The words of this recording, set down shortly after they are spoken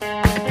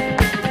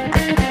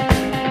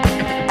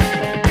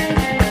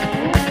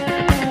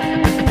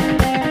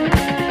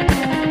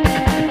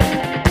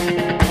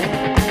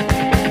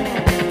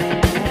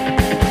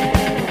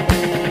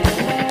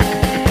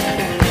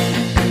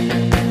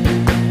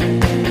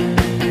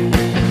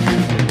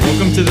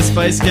welcome to the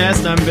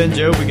Spicecast. I'm Ben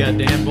Joe. We got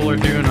Dan Buller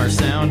doing our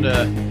sound.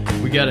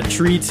 We got a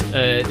treat.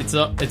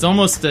 It's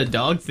almost a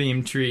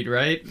dog-themed treat,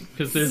 right?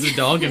 Because there's a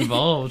dog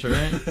involved,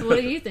 right?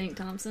 What do you think,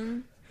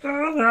 Thompson?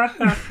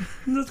 I'm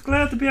just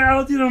glad to be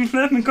out. You don't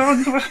let me go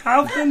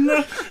out, and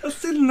I'm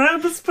still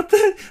nervous, but they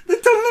don't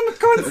let me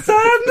go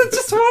inside, and I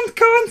just want to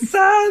go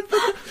inside.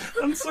 But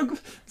I'm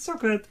so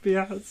glad to be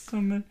out.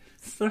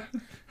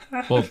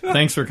 Well,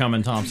 thanks for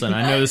coming, Thompson.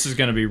 I know this is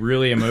going to be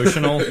really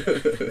emotional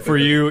for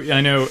you.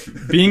 I know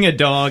being a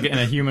dog in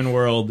a human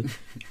world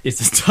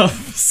is a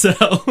tough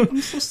sell.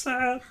 I'm so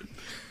sad.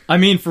 I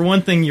mean, for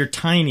one thing, you're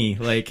tiny.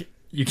 Like,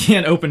 you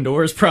can't open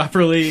doors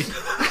properly.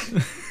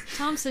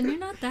 Thompson, you're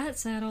not that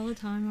sad all the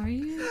time, are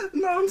you?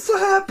 No, I'm so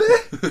happy.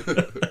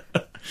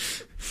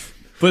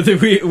 But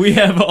we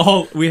have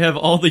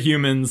all the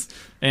humans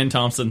and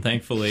Thompson,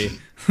 thankfully.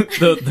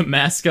 The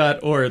mascot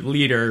or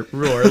leader,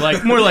 Roar,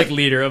 more like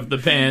leader of the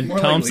band. More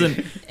Thompson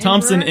like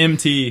Thompson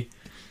MT.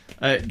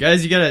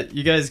 Guys,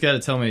 you guys gotta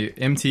tell me,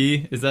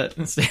 MT, is that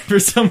stand for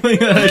something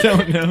that I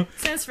don't know?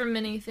 Stands for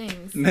many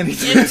things. Many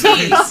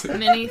MTs,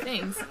 many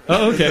things.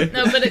 Oh, okay.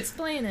 No, but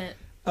explain it.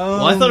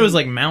 Well, I thought it was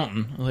like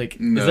mountain. Like,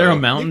 No, is there a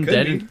mountain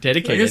it could be.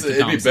 dedicated I guess to it'd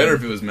be Thompson? better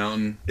if it was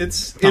mountain.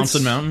 It's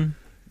Thompson Mountain?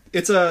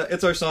 It's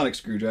our sonic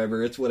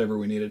screwdriver. It's whatever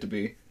we need it to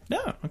be.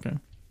 Yeah, okay.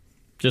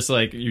 Just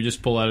like you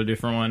just pull out a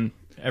different one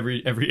every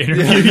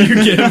interview you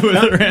give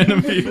with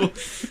random people.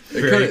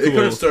 It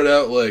could have started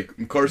out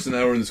like Carson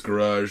and I were in this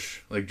garage,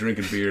 like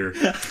drinking beer,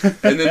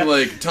 and then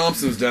like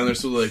Thompson was down there,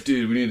 so like,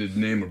 dude, we need to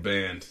name a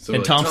band. So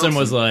And like, Thompson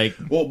was like,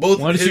 well, both.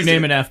 why don't you his-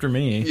 name it after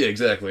me? Yeah,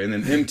 exactly. And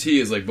then MT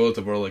is like both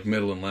of our like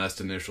middle and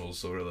last initials,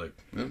 so we're like,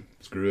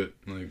 screw it.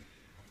 Like,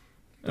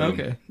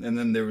 Okay. And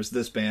then there was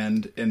this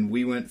band, and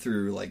we went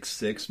through like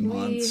 6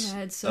 months. We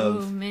had so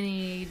of,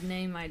 many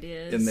name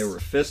ideas. and there were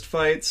fist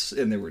fights,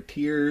 and there were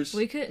tears.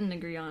 We couldn't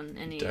agree on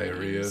any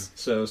diarrhea. names.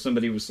 So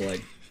somebody was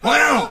like,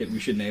 "Wow, we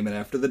should name it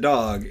after the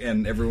dog,"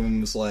 and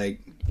everyone was like,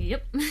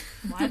 Yep.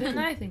 Why didn't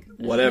I think of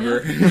that?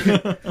 "Whatever."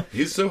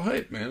 He's so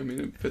hype, man. I mean,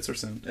 it fits our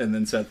sound. And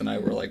then Seth and I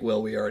were like,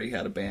 "Well, we already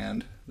had a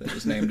band that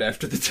was named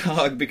after the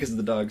dog because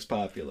the dog's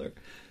popular."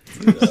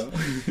 So,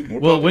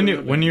 Well, when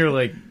you're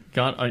like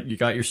you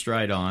got your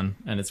stride on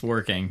and it's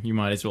working, you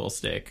might as well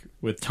stick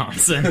with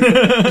Thompson.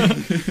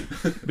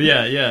 But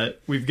yeah,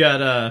 we've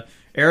got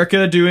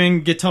Erica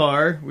doing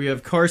guitar. We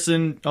have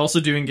Carson also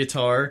doing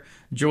guitar.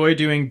 Joy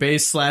doing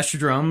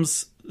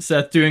bass/drums.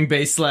 Seth doing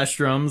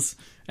bass/drums.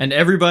 And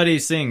everybody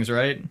sings,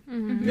 right?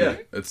 Mm-hmm. yeah.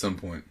 At some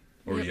point,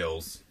 or Yep.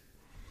 yells.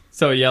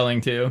 So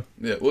yelling too.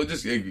 Yeah, well,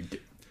 just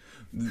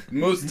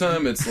most of the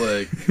time it's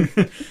like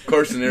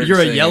Carson and Eric. You're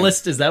a singing.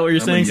 yellist? Is that what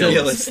you're I'm saying? a Seth?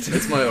 yellist.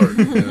 It's my art.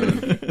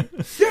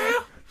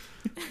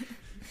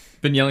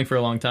 Been yelling for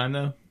a long time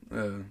though.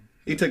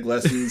 He took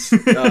lessons.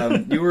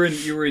 You were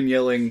in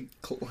yelling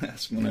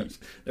class when I was.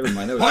 Never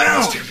mind. That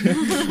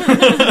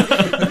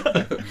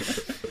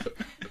was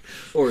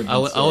Or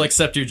I'll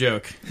accept your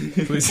joke,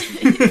 please.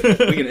 we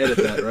can edit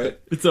that, right?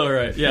 It's all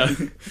right. Yeah,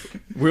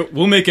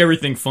 we'll make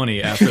everything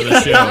funny after the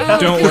show.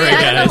 Don't worry,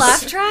 Yeah, the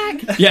laugh guys.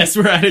 track. Yes,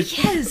 we're at it.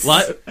 Yes.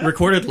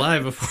 Recorded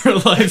live before a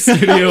live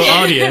studio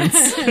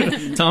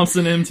audience.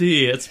 Thompson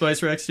MT at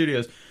Spice Rack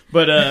Studios.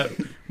 But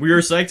we were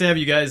psyched to have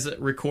you guys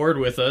record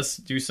with us,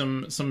 do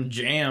some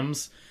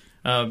jams.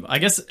 I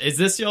guess, is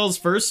this y'all's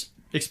first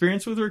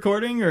experience with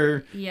recording,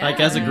 or Yeah.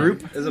 like as a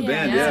group? As a Yeah,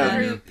 band,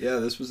 yeah. yeah.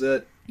 This was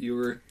it. You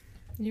were.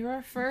 You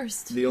are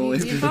first. The only-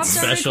 You popped our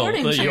Special.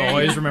 recording You chair.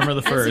 always remember the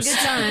That's first. a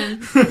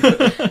good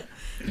time.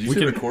 Did you We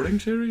say can- recording,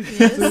 Cherry?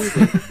 Yes.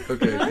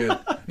 Okay, good.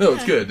 No,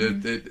 it's good.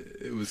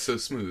 It was so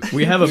smooth.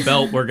 We have a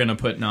belt we're gonna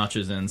put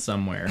notches in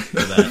somewhere for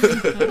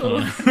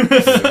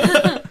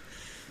that.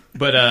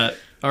 But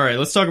all right,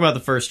 let's talk about the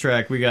first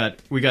track. We got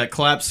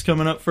claps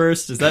coming up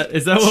first. Is that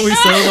what we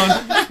settled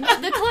on?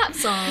 The clap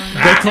song.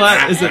 The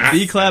clap, is it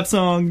the clap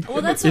song?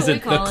 Well, that's Is what we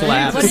it the call it.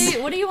 claps?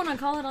 What do you want to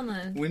call it on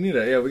the... We need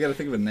we got to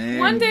think of a name.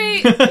 One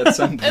day at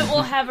some point. it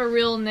will have a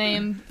real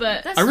name,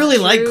 but That's I really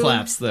not like true.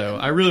 claps though.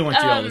 I really want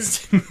you all to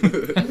sing.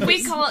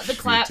 we call it the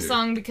clap too.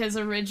 song because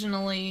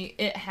originally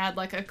it had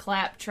like a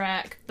clap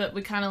track, but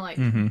we kind of like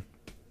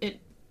it.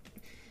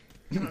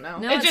 I don't know.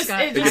 No, it it's just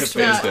got- it It just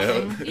gets phased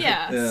got- out.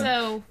 Yeah, Yeah.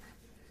 so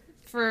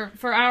for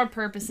our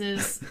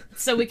purposes,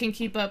 so we can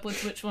keep up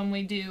with which one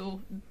we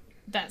do,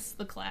 that's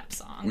the clap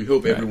song. We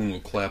hope everyone will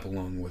clap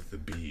along with the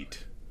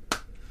beat.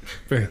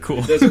 Very cool.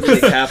 It doesn't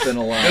really happen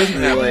a lot.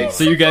 Doesn't happen a Like, lot.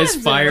 So you guys Sometimes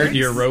it fired works.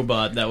 your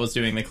robot that was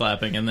doing the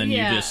clapping, and then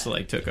Yeah. you just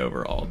like took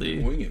over all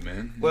the. Wing it,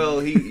 man. well,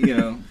 he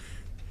kind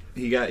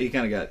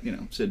of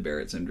got Sid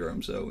Barrett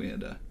syndrome, so we had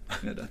to.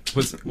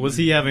 Was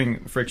he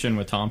having friction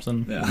with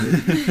Thompson? Yeah.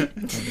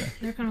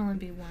 There can only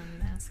be one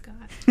mascot.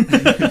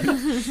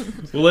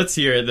 Well, let's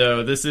hear it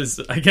though. This is,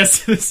 I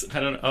guess, I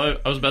don't know.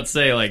 I was about to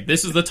say like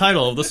this is the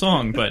title of the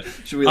song, but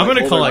Should we, I'm like, gonna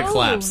hold call our- it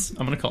claps.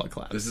 I'm gonna call it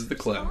claps. This is the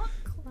clap.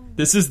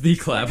 This is the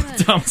clap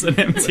with Thompson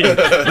MT,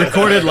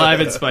 recorded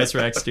live at Spice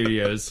Rack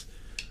Studios.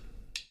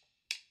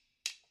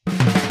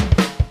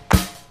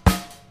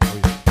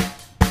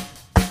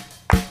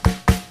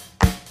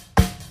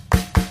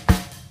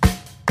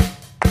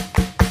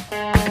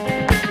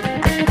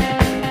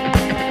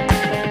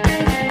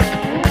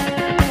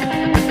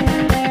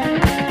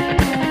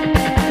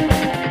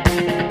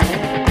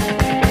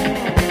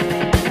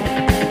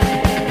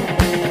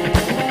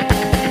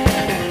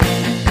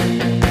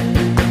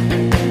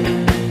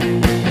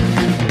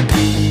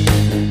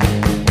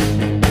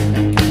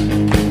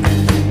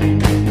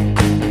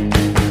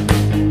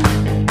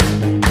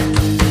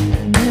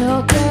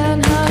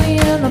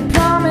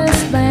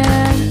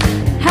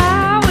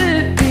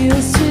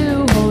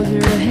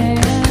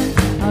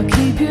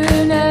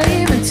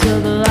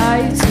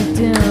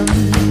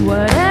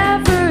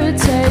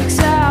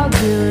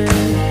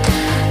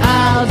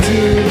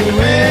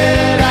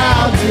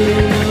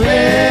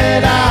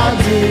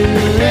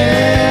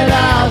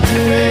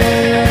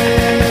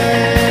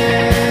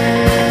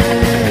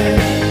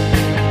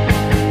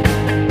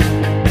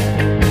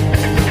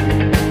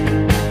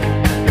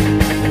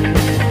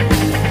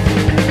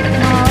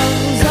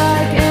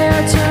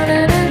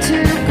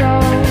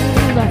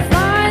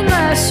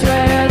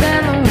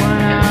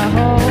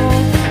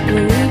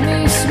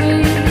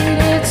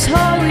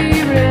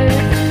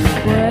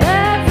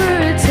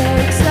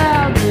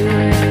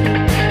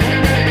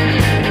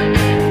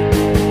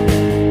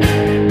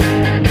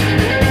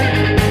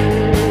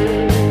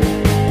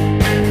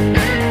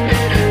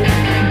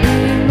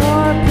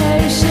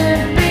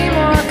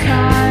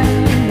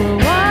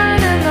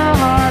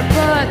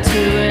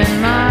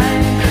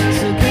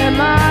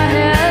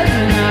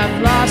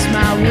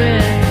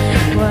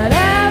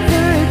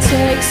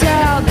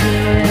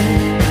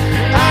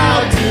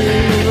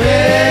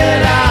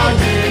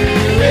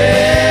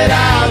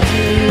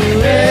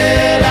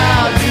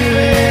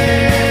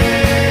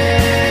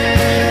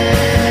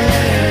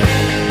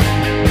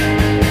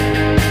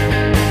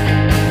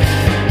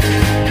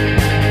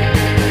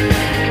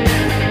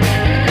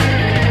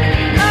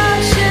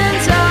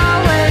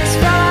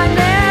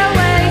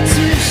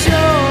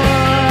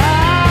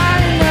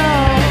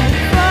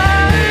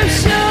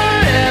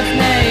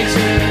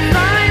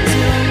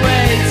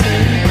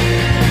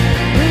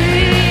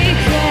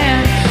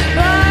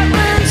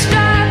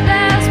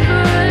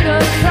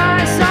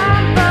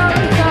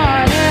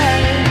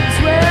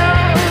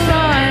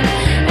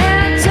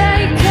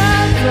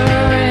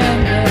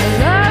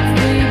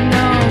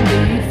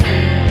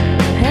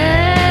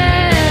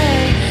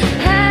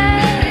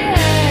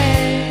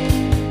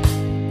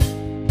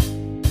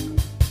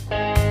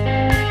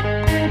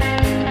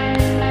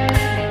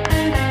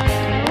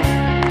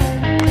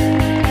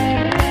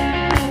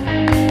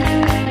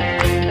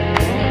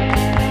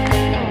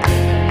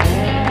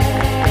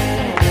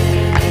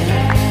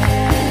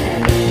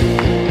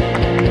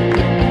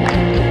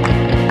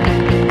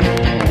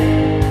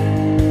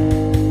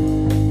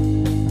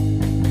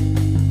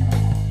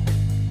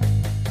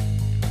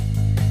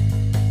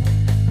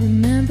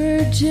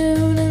 Remember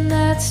June and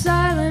that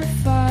silent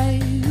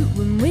fight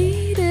when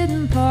we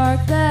didn't park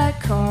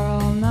that car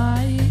all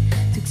night.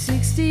 Took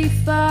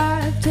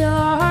 65 till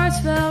our hearts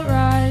felt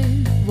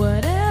right.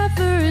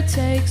 Whatever it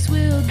takes,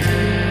 we'll do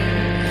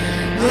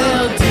it.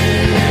 We'll do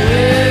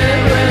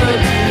it. We'll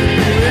do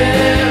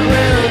it.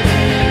 We'll do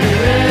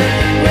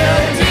it.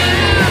 We'll do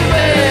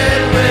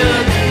it. We'll do it. We'll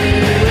do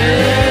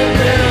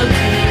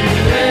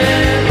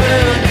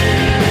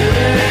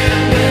it.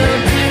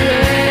 We'll do it. We'll do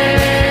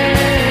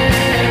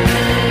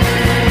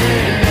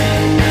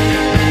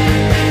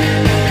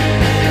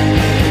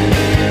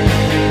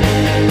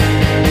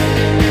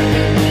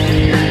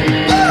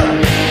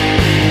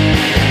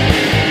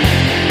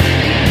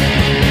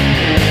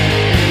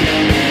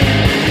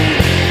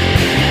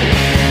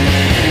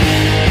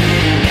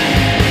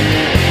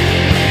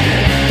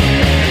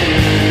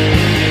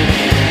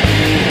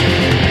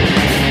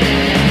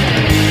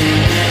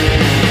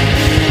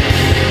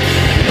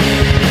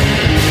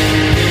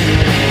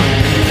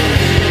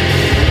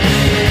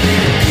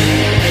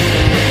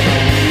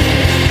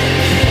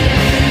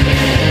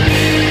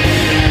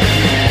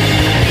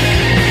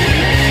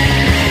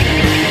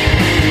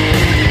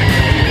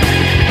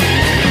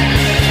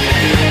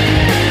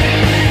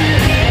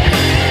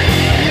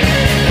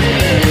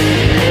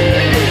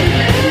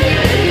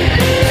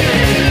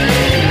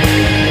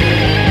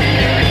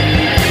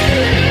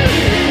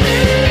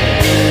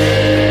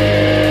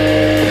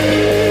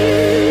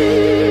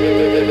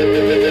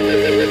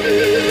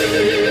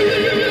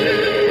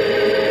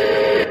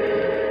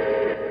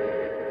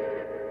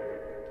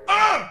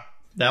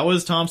That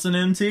was Thompson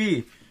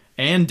MT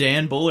and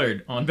Dan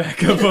Bullard on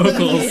backup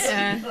vocals.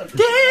 Yeah.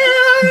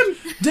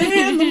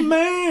 Dan the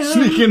man.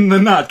 Sneak in the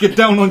knot. Get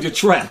down on your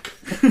track.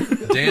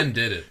 Dan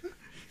did it.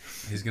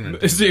 He's gonna. Do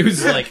It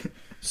was like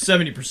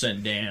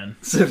 70% Dan.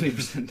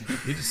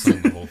 70%. He just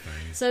sung the whole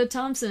thing. So,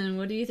 Thompson,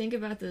 what do you think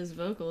about those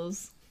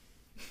vocals?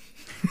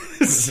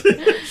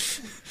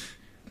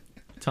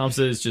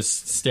 Thompson is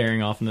just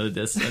staring off into the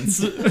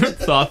distance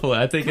thoughtfully.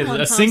 I think Come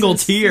on, a single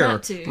Thompson, tear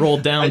snap to.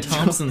 rolled down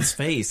Thompson's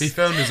face. He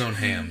found his own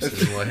hams.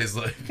 Is why he's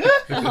like,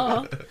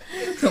 Oh,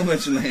 Don't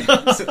mention the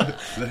hands.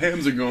 the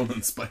hams are going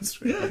on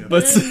spice right now.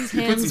 But those Put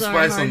hams some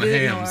are spice on hard the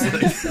to hams.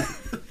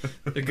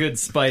 ignore. a good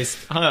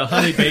spiced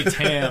honey baked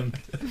ham.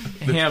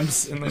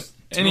 Hams in the...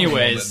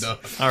 Anyways,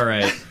 all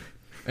right.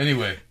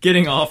 Anyway,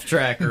 Getting off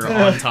track or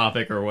on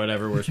topic or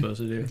whatever we're supposed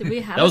to do. Did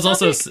we have That was a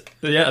also topic?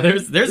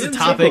 there's a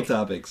topic.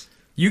 Topics.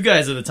 You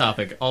guys are the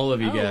topic. All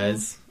of you Oh.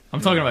 guys.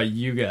 I'm talking about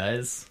you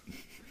guys.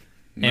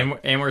 And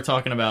we're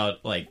talking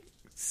about like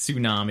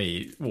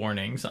tsunami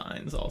warning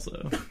signs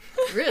also.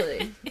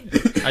 Really?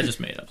 I just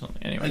made up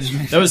something. Anyway, just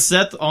made that was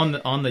Seth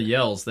on the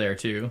yells there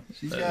too.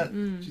 She's That-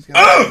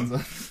 got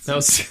That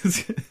was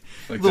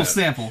like little that.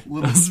 sample.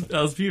 that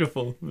was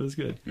beautiful. It was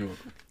good. You're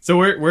welcome. So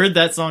where'd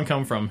that song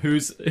come from?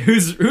 Who's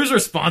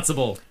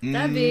responsible?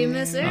 That'd be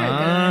Miss Erica.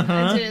 Uh-huh.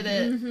 I did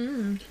it.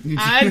 Mm-hmm.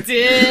 I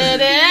did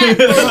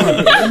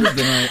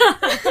it.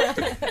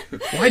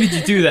 Why did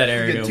you do that, Get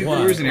Erica? two Why?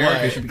 words in Erica,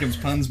 Why? she becomes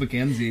Puns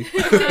Mackenzie.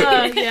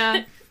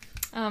 Yeah.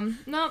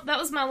 No, that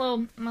was my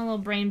little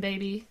brain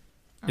baby.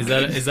 Is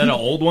that an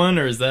old one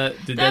or did that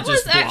That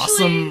just was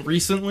blossom actually,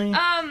 recently?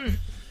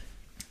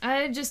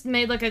 I just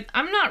made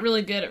I'm not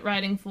really good at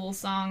writing full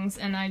songs,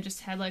 and I just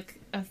had like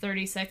a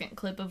 30-second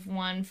clip of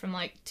one from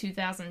like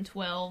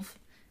 2012,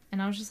 and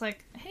I was just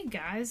like, hey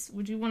guys,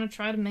 would you want to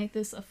try to make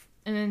this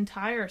an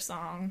entire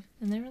song?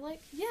 And they were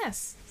like,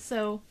 yes.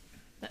 So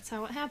that's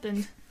how it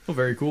happened. Oh,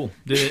 very cool.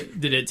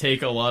 Did it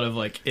take a lot of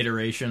like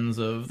iterations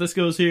of this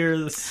goes here,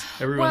 this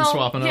everyone's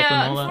swapping up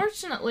and all that?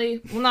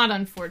 Unfortunately, well, not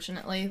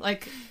unfortunately,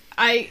 like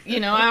I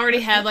already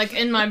had like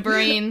in my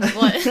brain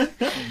what. So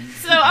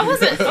I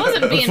wasn't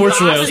being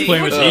Unfortunately, I was bossy.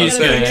 playing with these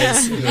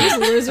guys. These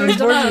losers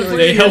don't have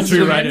They helped me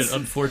instruments. write it.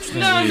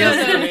 Unfortunately, No.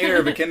 I'm here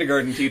of a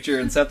kindergarten teacher,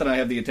 and Seth and I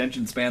have the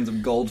attention spans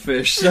of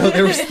goldfish. So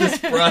there was this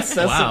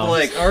process Wow. of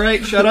like, all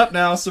right, shut up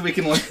now, so we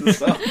can look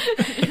this up.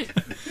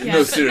 Yeah, No,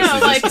 but seriously,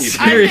 like, just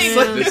keep I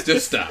it. think,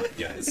 Just stop,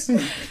 guys.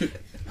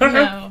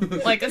 no,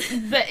 like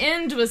the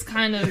end was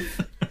kind of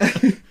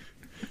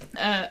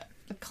a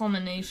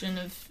culmination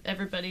of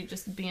everybody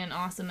just being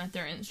awesome at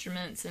their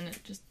instruments, and it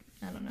just,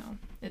 I don't know,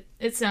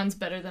 it sounds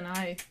better than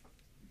I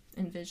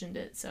envisioned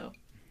it. So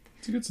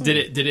It's a good song.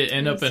 did it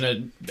end up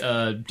in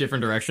a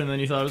different direction than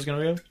you thought it was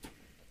going to go?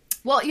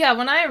 well, yeah,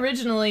 when I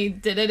originally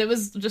did it, it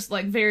was just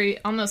like very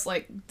almost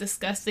like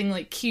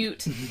disgustingly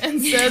cute,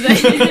 and so they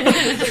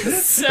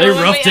They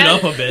when roughed we it added-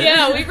 up a bit.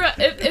 Yeah,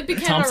 it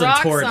became Thompson a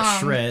rock tore it to song.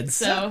 shreds.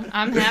 So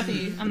I'm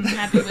happy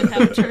with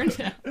how it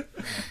turned out.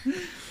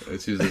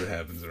 It's usually what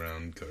happens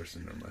around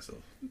Carson or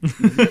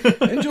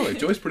myself. And Joy.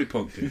 Joy's pretty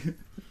punk, too.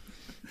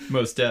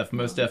 Most def.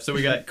 So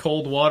we got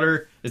Cold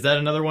Water. Is that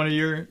another one of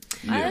your?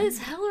 Yeah. It's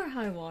Hell or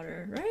High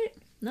Water, right?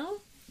 No?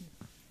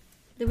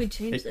 Did we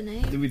change the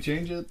name? Did we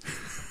change it?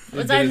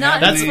 Was Did I it not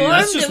have That's- informed?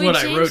 that's just Did we what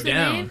I change wrote the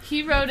down. name?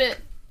 He wrote it.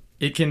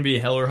 It can be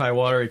Hell or High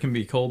Water. It can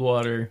be Cold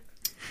Water.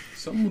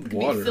 Something with Could be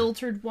water.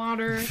 filtered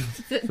water.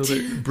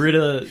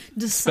 Brita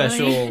Dasani.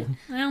 special.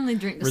 I only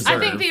drink Reserve. Dasani. I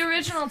think the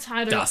original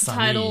Dasani.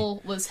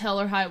 title was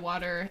Hell or High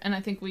Water, and I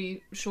think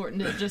we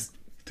shortened it just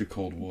To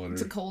cold water.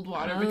 to cold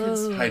water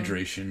because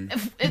Hydration.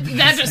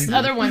 that just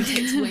other one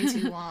takes way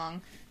too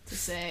long to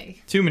say.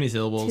 Too many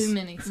syllables. Too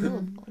many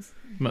syllables.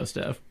 Most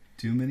have.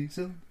 Too many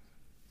syllables.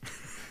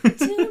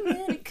 Too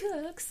many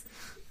cooks.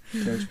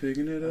 Catch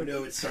picking it Oh up.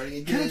 no, it's starting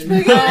again.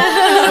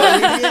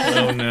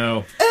 Oh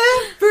no.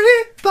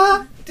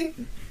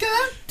 Everybody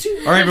got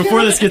to. All right,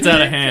 before this gets out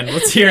of hand,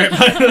 let's hear it.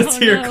 Let's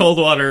hear no. Cold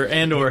Water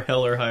and or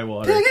Hell or High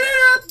Water. Pick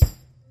it up.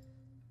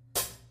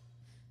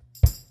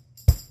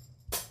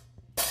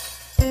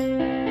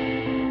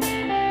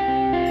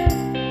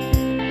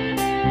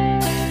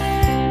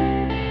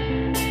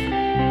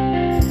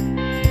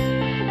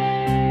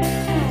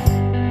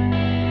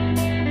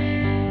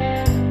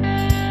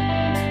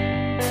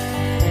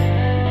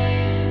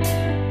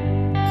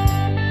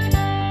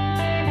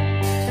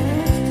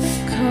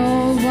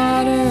 Cold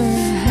water,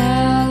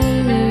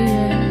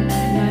 hallelujah.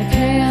 Like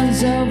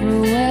hands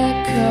over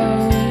wet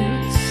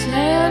coats.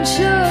 And she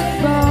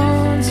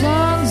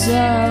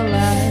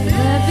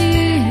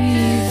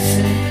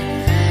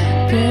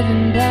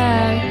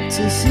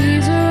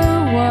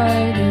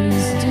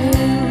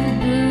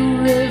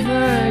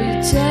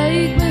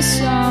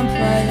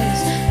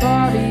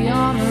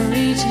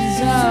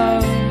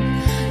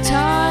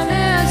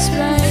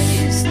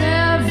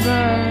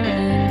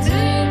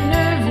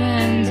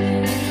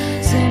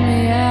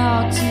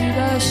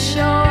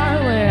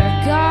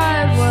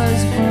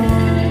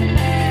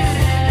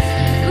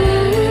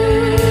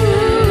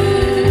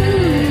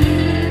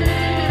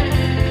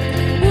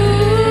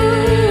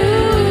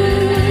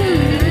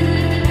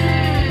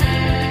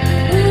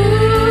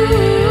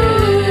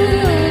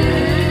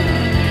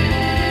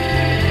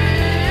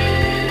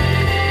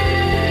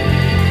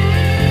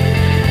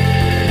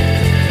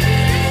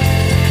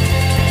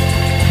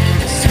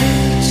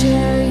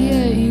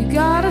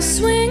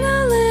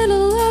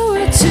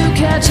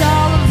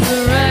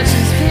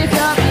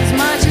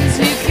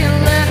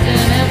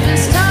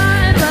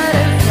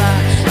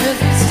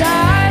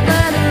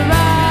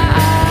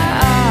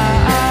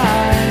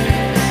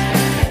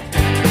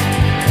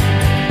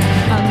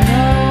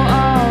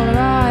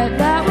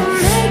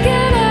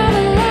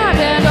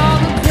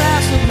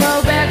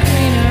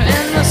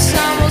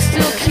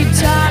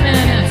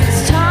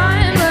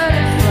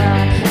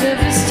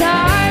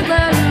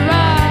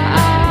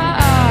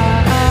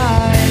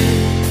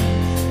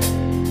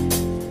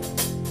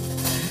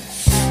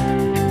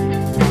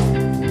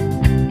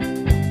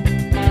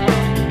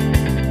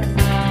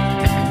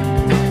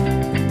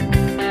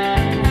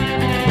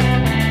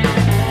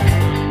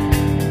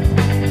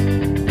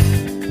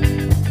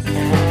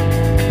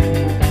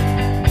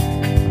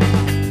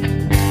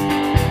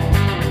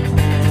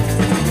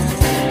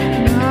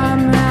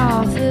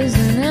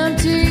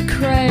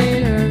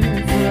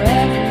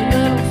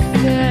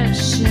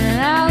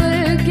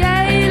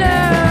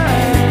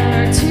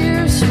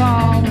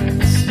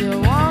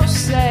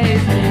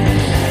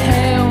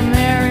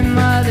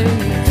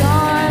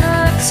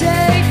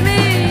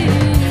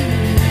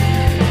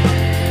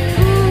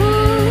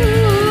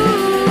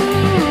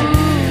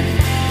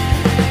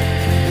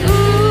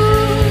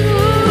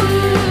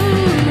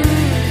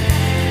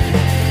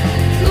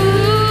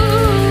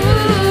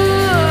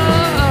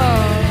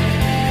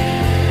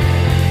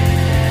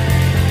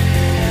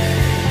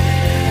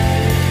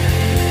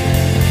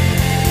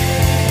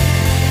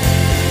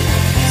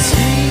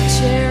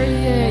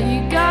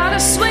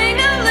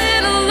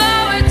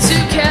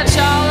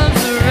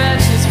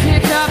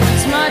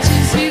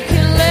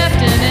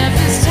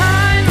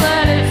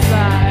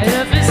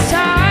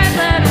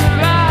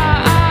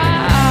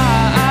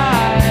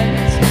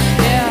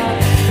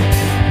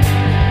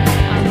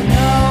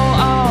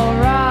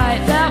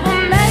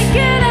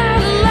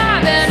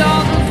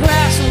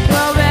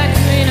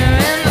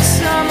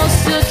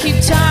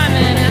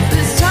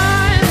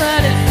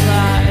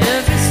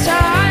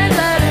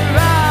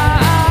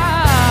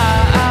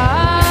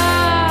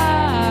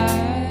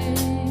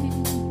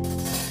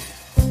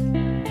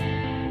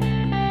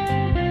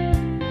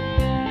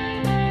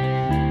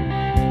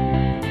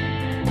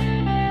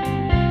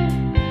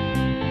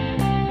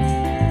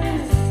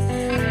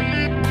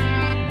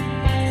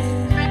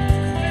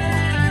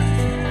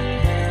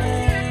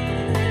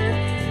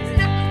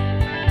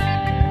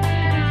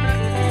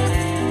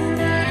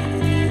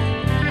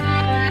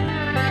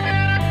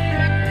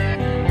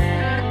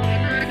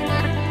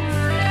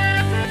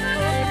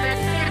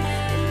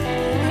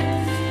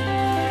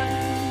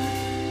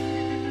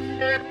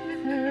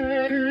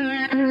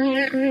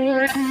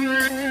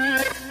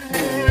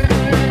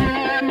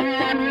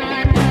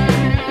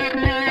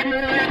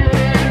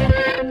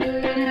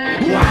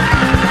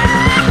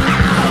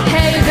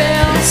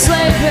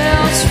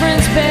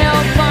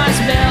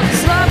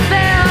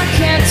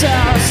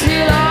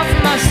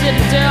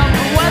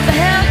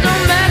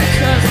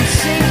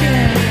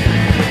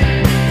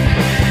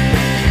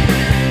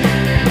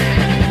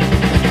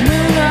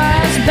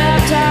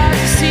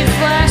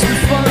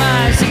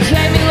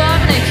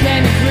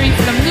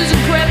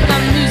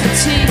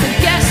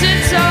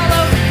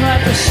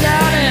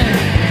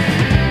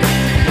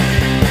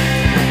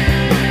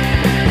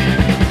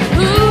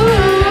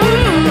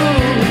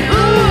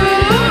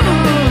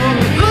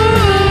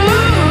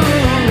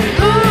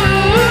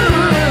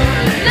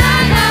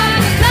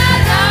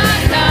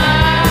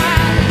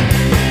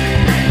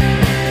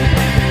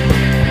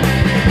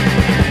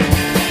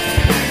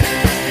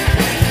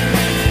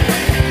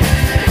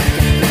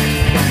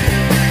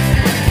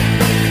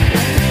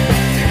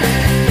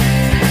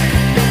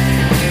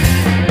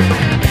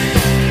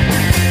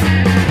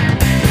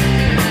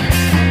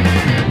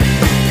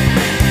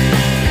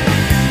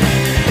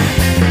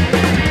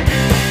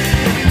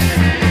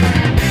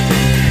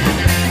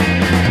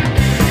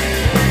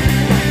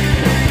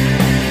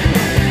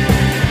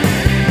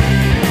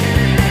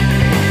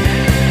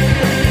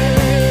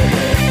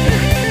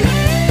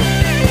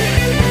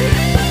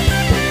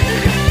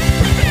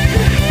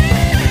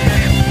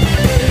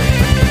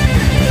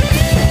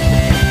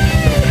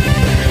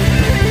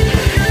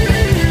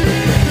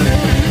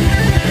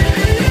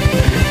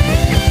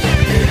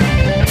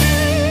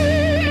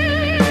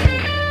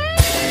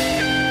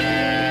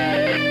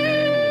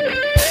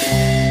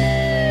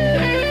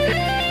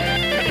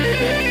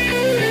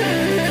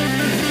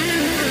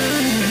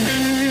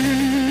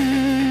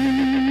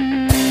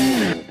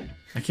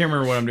can't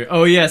remember what I'm doing.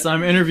 Oh yes,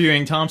 I'm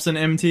interviewing Thompson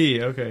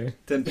MT. Okay.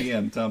 10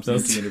 p.m. Thompson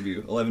That's-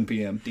 interview. 11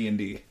 p.m.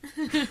 D&D.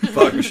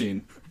 Fog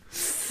machine.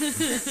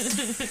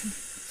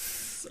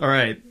 All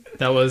right,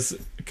 that was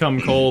 "Come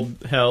Cold,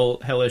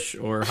 Hellish,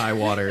 or High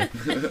Water"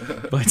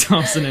 by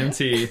Thompson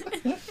MT.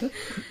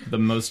 The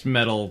most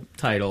metal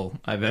title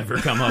I've ever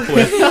come up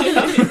with.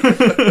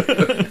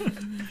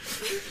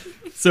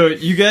 So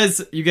you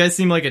guys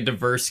seem like a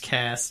diverse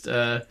cast.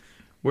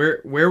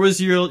 Where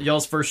was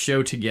y'all's first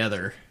show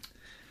together?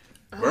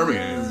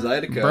 Birmingham.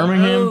 Zydeco.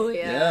 Birmingham. Oh,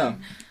 yeah.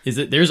 Is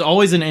it? There's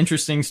always an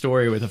interesting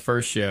story with a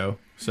first show.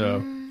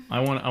 So I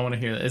want to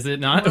hear that. Is it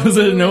not? Was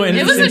it no It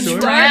was interesting a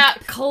story?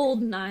 trap.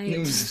 Cold night. It It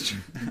was-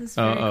 was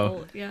very Oh.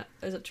 cold. Yeah,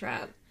 it was a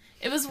trap.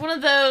 It was one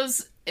of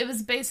those. It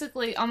was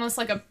basically almost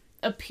like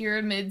a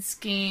pyramid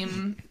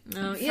scheme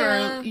Oh, for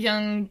yeah.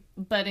 young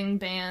budding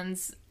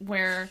bands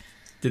where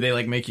Did they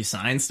like make you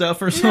sign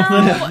stuff or no,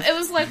 something? it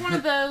was like one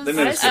of those. They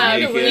made us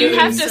signed naked. you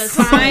have to Says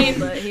sign.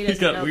 but he It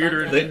doesn't got know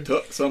weirder. about They that.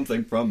 took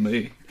something from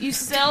me. You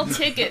sell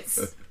tickets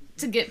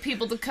to get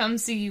people to come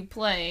see you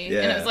play, and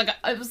Yeah. it was like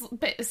it was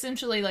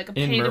essentially like a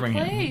In pay to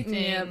Birmingham. play thing.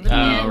 Yeah, Oh, the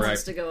band right.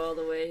 wants to go all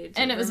the way. To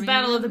And it was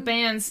Birmingham. Battle of the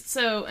Bands,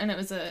 so and it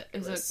was It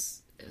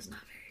was not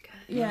very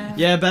good. yeah.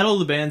 Yeah, Battle of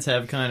the Bands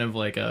have kind of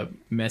like a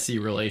messy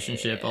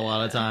relationship a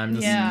lot of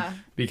times. Yeah.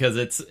 Because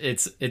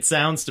it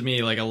sounds to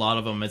me like a lot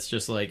of them it's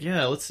just like,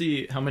 yeah, let's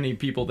see how many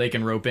people they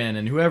can rope in,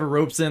 and whoever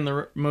ropes in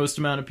the most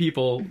amount of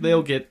people,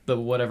 they'll get the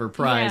whatever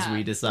prize Yeah.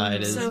 we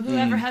decide is. So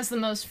whoever has the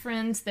most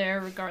friends there,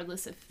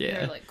 regardless if Yeah.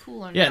 they're like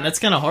cool or not. Yeah, and that's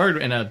kind of hard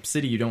in a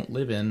city you don't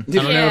live in. I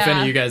don't know if Yeah.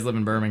 any of you guys live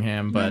in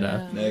Birmingham, but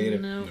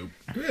Negative. No.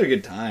 We had a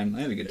good time.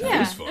 I had a good time. yeah, It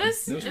was fun. It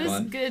was, It was it was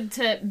fun. good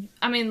to.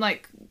 I mean,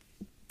 like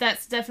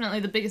that's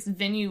definitely the biggest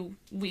venue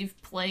we've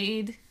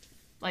played,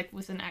 like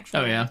with an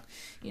actual. Oh, yeah.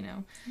 You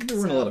know. There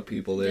weren't a lot of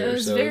people there, It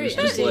was so very it was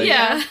just empty. like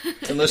Yeah.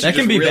 unless that you're can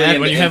just be really bad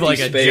into when you have like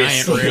empty a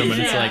space. giant room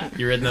and it's Yeah. like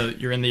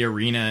you're in the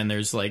arena and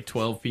there's like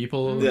 12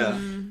 people. Yeah.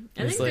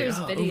 I It's think like, there's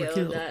oh, video overkill.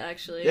 of that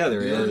actually. Yeah,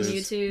 there on is.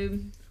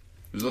 YouTube.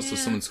 There's also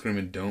Yeah. someone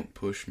screaming, "Don't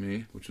push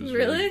me," which was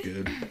Really? really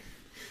good.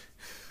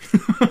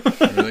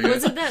 Really good?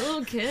 Was it that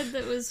little kid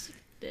that was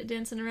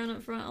dancing around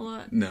up front a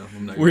lot? No,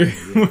 I'm not We're- going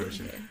to the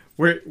impression.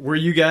 Were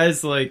you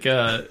guys like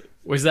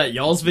was that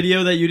y'all's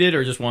video that you did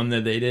or just one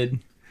that they did?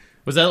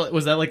 Was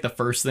that like the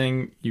first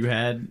thing you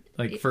had,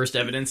 like first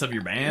evidence of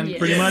your band, Yeah.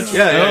 pretty much?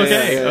 Yeah, yeah, Oh,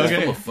 okay, yeah, yeah. From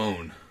okay. a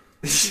phone.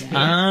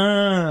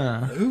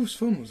 Ah, Whose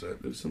phone was that?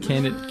 It was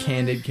somebody-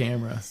 candid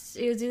camera.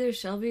 It was either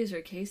Shelby's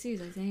or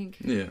Casey's, I think.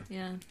 Yeah.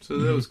 Yeah. So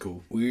that was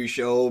cool. We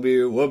shall be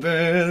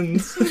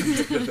whoopins.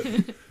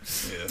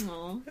 Yeah.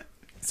 Aw.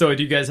 So,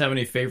 do you guys have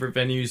any favorite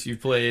venues you've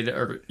played,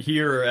 or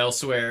here or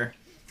elsewhere,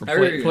 or I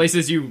really-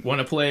 places you want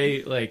to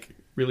play like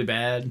really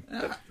bad?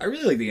 I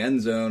really like the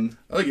end zone.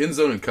 I like End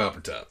Zone and Copper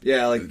Top.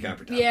 Yeah, I like the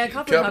Copper Top. Yeah,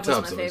 Copper Copper Top was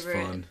Top's my always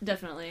favorite. fun.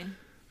 Definitely.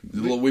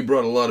 We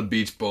brought a lot of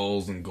beach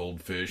balls and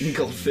goldfish.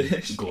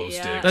 Goldfish. And glow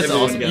Yeah. sticks. That's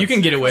Everyone awesome. got You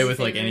can get away some with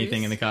like favorites.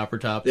 anything in the Copper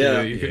Top too.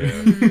 Yeah. You Yeah.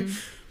 can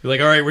be like,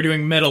 all right, we're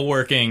doing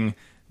metalworking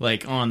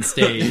like on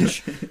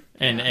stage,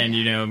 and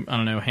you know, I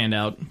don't know, hand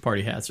out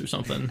party hats or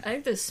something. I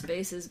think the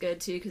space is good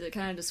too because it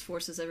kind of just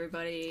forces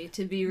everybody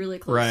to be really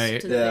close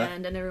Right. to the Yeah.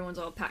 band, and everyone's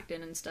all packed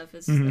in and stuff.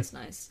 It's Mhm. that's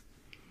nice.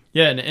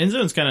 Yeah, and End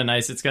Zone's kind of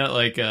nice. It's got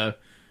like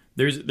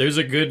there's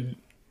a good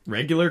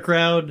regular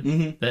crowd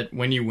that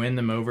when you win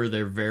them over,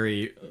 they're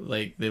very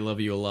like they love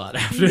you a lot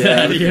after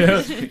Yeah. that. You know,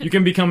 you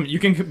can become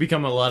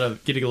getting a lot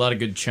of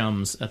good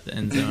chums at the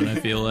End Zone. I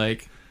feel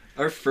like.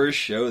 Our first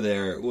show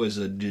there was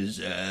a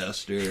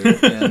disaster,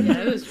 and,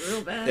 Yeah, it was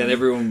real bad. and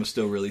everyone was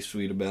still really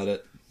sweet about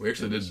it. We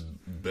actually did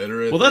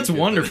better at Well, that's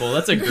wonderful.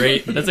 That's a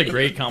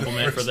great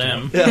compliment for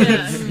them.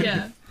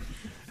 Yeah.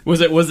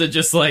 Was it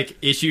just like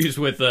issues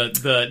with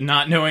the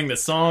not knowing the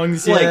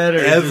songs Like yet, or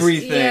just-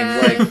 everything.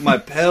 Yeah. Like my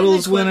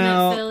pedals went Equipment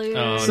out. failures.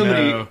 Oh,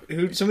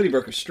 Somebody somebody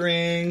broke a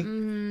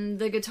string.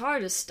 The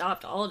guitar just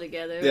stopped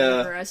altogether Yeah.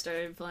 whenever I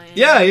started playing.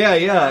 Yeah,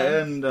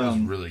 and It was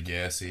really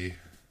gassy.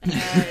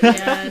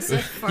 Yeah, Seth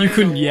You farted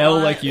couldn't a yell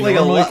lot. like you like a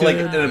normally lot, like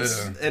could?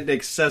 an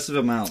excessive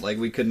amount. Like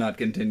we could not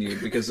continue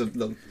because of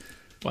the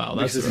Wow,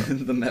 that's. because rough.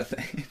 of the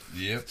methane.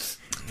 Yep.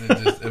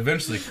 It just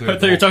eventually cleared I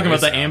thought you were the whole talking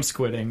about the place out. amps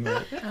quitting.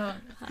 but- Oh,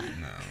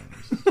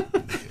 No.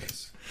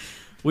 Yes.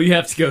 Well, you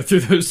have to go through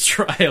those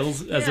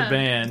trials as a Yeah.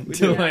 band We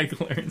to did. like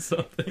learn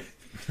something.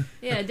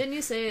 yeah. Didn't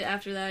you say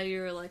after that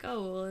you were like,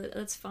 oh well,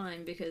 that's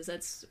fine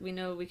because we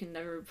know we can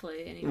never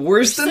play any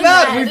Worse than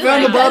that, we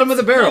found the Like, bottom of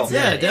the barrel.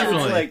 Yeah, it.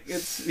 definitely. It's like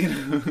it's you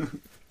know.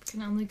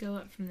 Can only go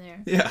up from there.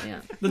 Yeah.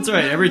 Yeah. That's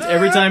right. Every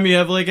time you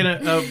have like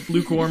a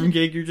lukewarm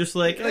gig, you're just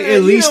like, Like,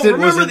 at least it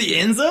remember wasn't the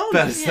End Zone.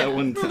 That's that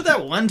one. Remember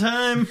that one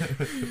time?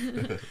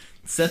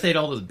 Seth ate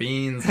all those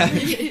beans. And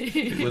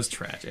it was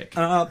tragic.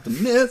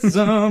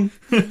 Optimism.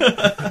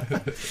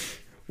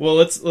 Well,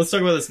 let's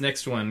talk about this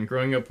next one.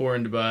 Growing up poor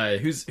in Dubai.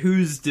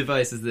 Whose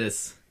device is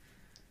this?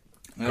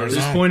 That was,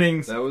 Who's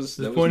pointing? that was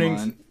pointing-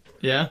 mine.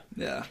 Yeah.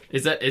 Yeah.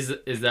 Is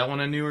that one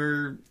a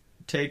newer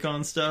take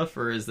on stuff,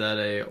 or is that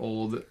a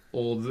old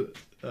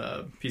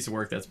piece of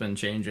work that's been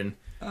changing?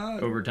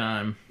 over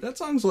time? That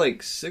song's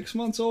like 6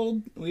 months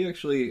old. I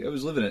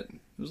was living at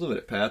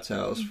Pat's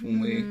house when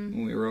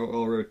we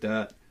wrote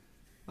that.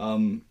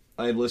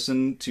 I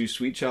listened to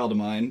 "Sweet Child of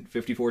Mine"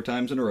 54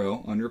 times in a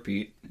row on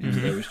repeat,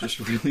 and I was just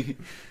really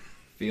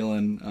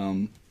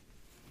feeling.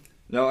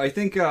 No, I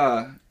think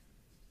the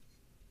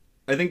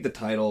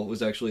title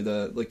was actually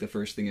the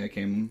first thing I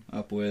came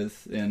up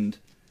with, and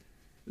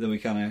then we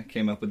kind of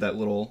came up with that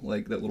little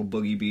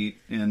boogie beat,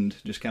 and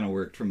just kind of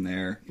worked from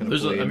there.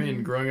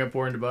 Growing up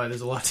Born to Buy,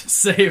 there's a lot to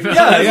say about.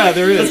 Yeah,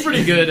 there is. That's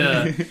pretty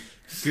good.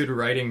 Good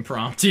writing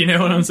prompt. You know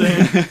what I'm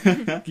saying?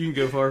 You can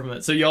go far from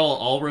it. So y'all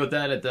all wrote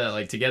that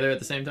together at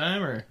the same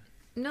time, or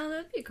No,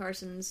 that'd be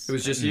Carson's. it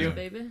was just you?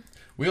 Baby.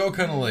 We all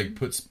kind of like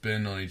put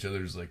spin on each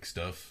other's like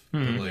stuff.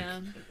 But, like, Yeah.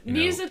 you know,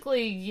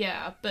 Musically,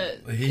 yeah, but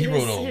He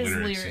wrote all his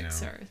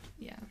lyrics, you know. are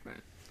yeah. Right.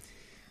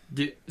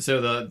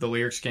 So the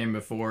lyrics came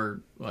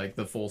before like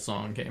the full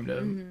song came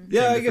to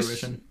Yeah, came to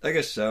fruition? I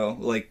guess so.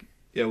 Like,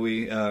 yeah,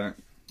 we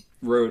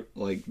wrote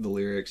like the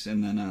lyrics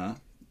and then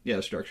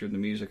structured the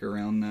music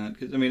around that.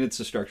 Because I mean, it's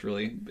a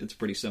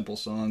pretty simple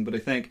song, but I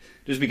think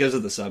just because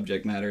of the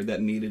subject matter,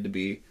 that needed to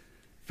be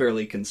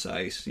fairly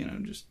concise. You know,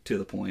 just to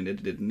the point.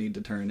 It didn't need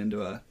to turn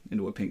into a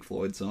Pink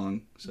Floyd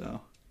song.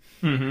 So.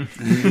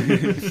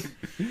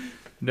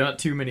 Not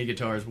too many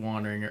guitars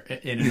wandering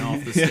in and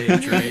off the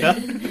stage, right?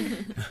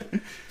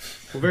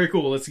 Well, very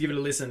cool. Let's give it a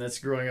listen. That's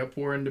Growing Up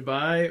Poor in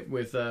Dubai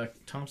with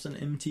Thompson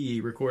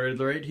MT, recorded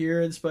right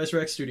here in Spice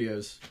Rex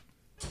Studios.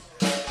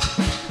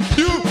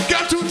 You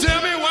got to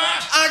tell me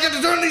why I got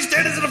to turn these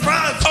taters into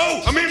fries.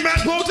 Oh, I mean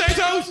mashed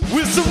potatoes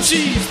with some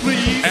cheese,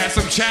 please. Add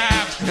some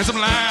chives and some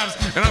limes,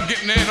 and I'm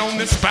getting in on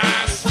this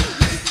spice.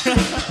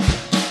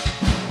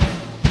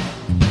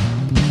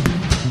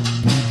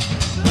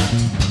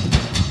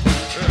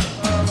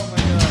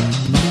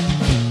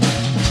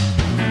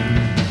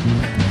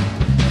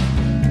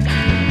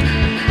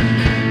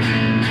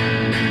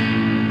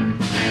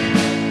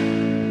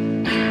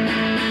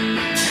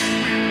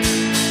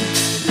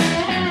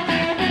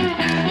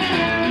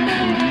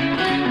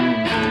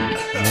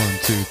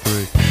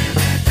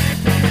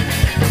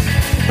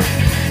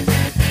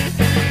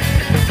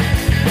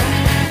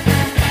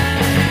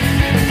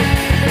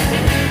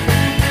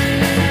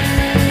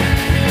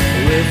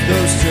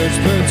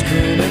 Birds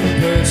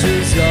crooning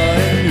purses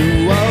I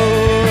knew I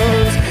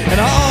was, and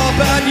all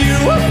about you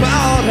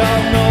about how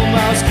no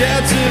mouse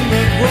gets in the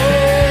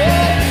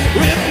grove.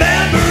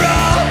 Remember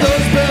all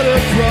those better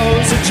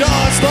crows that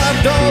just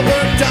left over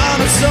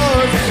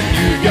dinosaurs.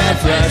 You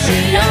got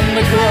flashy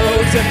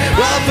underclothes and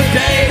love for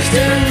days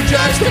to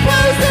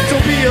juxtapose. So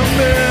be a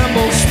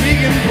mammal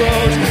speaking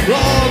prose,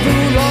 love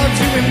who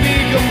loves you and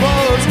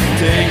decompose.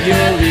 Take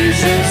your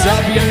leashes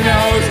up your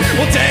nose,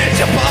 we'll dance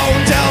your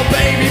ponytail,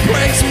 baby,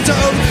 break some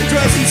toes.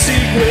 Dress in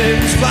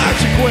sequins,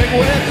 flash a quick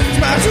whip,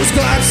 smash those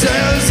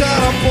glasses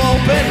out of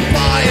pulpit,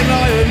 buy an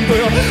iron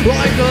bill,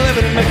 like the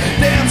living and make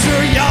damn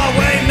sure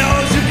Yahweh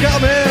knows you're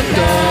coming.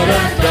 Da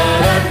da da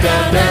da da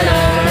da da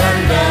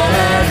da da.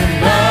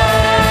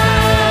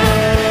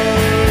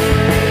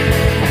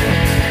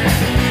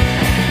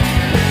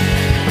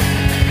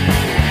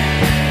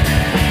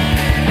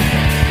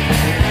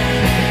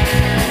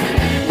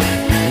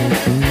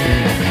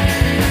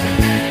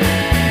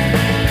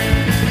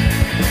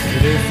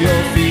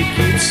 Your feet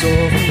keep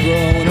sore from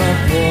growing up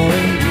poor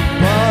in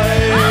Dubai.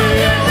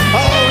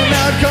 Oh,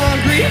 that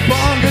concrete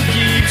bunker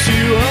keeps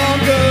you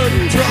hungry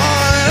and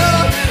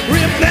dry.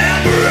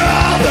 Remember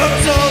all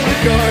those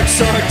oligarchs,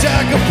 our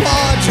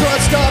decapods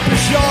dressed up as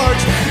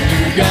sharks.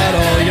 You got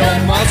all your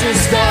muscles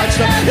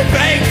starched up, the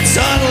baked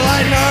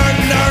sunlight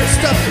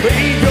nursed up.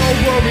 Leave your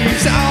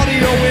worries out of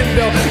your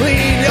window,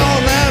 lean your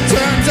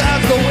lanterns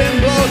as the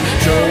wind blows.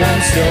 Sure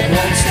one still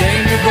won't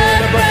stain your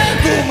vertebrae.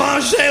 Vous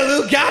mangez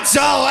le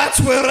gâteau, that's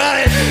what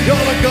I am. You're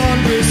the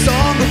gunfish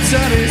on the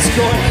tennis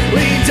court.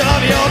 Lean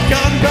down your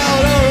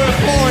gunpowder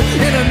report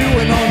in a new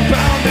and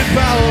unbounded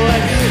battle.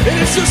 And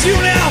it's just you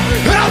now.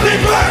 Happy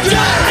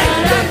birthday!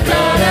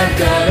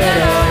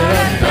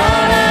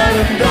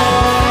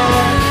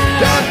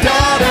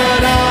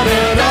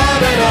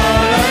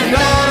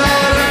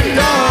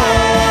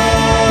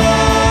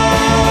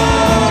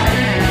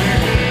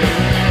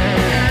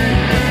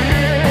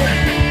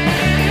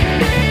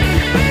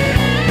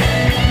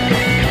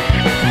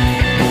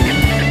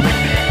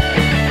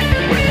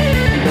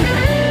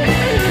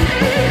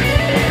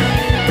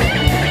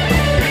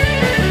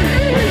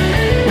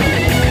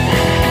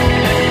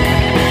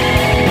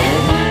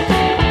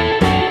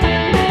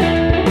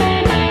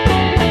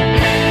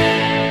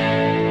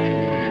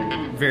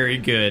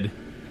 Good.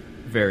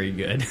 Very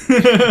good.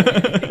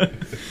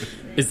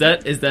 Is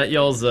that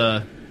y'all's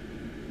the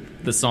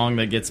song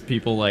that gets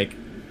people like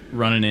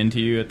running into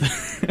you at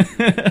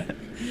the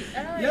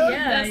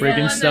Yeah,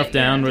 breaking stuff that,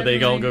 down where they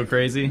all definitely. go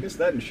crazy? It's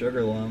that and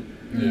Sugar Lump.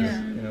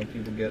 Yeah. You know,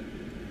 people get.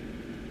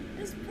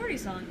 It's a party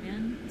song,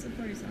 man. It's a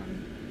party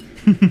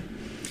song.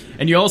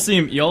 And you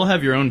all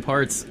have your own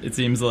parts. It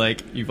seems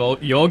like you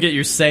all get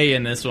your say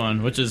in this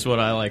one, which is what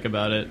I like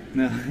about it.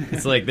 No.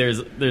 It's like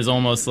there's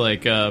almost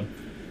like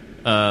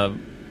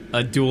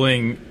a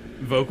dueling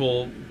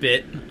vocal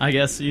bit, I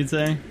guess you'd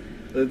say.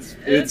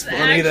 It's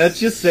funny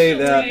that you say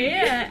that.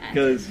 Yeah,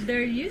 'Cause-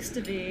 there used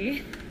to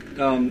be.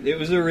 It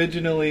was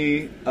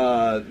originally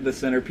the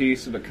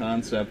centerpiece of a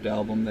concept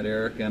album that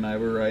Erica and I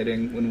were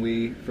writing when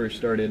we first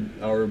started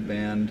our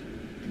band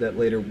that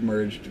later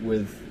merged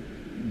with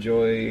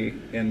Joy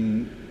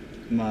and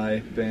my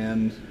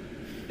band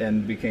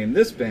and became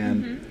this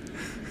band.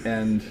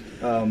 And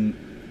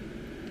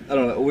I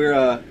don't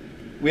know,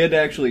 we had to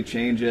actually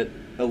change it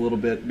a little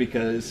bit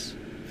because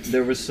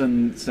there was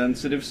some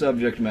sensitive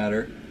subject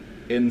matter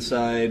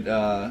inside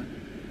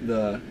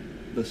the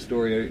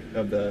story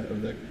of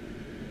the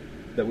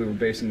that we were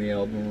basing the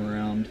album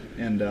around,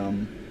 and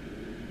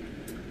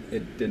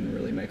it didn't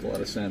really make a lot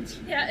of sense.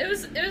 Yeah, it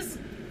was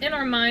in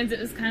our minds. It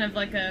was kind of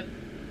like a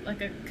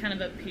kind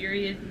of a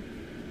period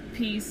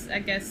piece, I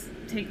guess,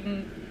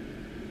 taking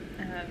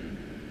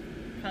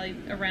probably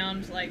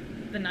around like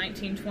the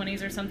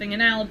 1920s or something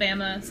in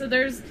Alabama. So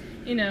there's,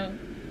 you know,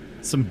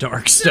 Some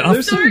dark stuff.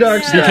 There's some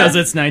dark stuff. Because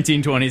it's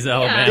 1920s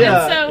Alabama.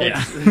 Yeah. So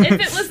if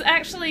it was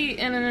actually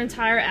in an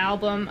entire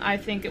album, I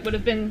think it would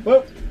have been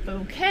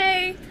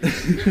okay.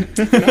 But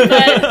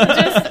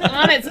just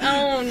on its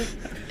own,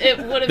 it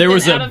would have been There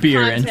was out a of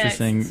beer context.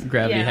 interesting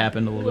gravity Yeah.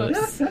 happened a little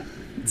Whoops. bit.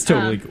 It's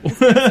totally cool.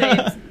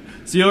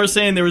 So you were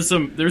saying there was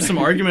some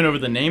argument over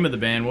the name of the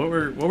band. What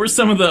were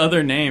some of the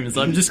other names?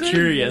 I'm just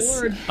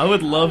curious. Lord. I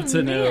would love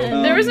to know.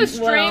 man. There was a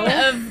string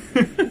well.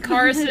 of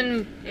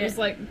Carson. It was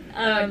like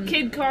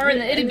Kid Car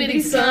and the Itty Bitty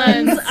Bitty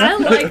Sons. Sons. I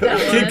like that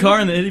one. Kid Car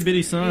and the Itty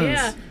Bitty Sons.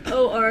 Yeah.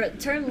 Oh, or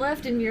turn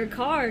left in your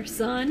car,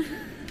 son.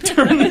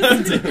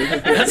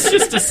 That's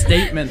just a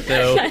statement,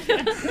 though.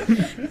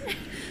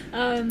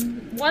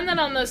 One that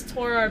almost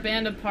tore our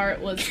band apart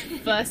was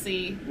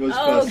Fussy. Was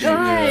Oh, fussy.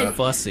 God. Yeah.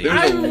 Fussy. There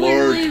was I a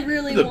large,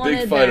 really there was a big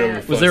wanted fight that.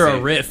 over Was there a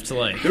Fussy. rift?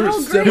 Like There was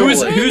How several, great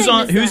like, was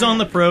it? who's that? on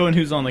the pro and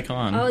who's on the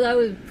con? Oh, that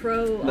was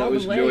pro all That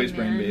was the way, Joey's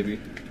man. brain baby.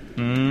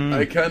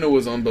 I kind of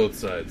was on both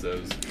sides. I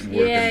was working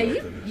Yeah, both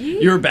of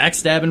it. You were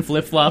backstabbing,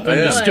 flip flopping, I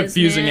just was,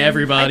 confusing man.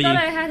 everybody. I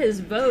thought I had his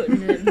vote,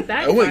 and then I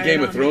backfired went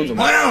Game of on Thrones me.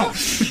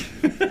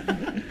 on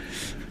that.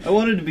 I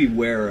wanted to be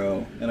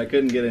Wero, and I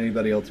couldn't get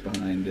anybody else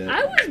behind it.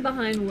 I was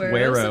behind Wero.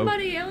 Wero.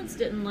 Somebody else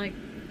didn't like.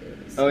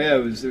 Oh yeah,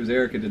 it was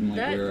Erica didn't like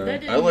That, Wero.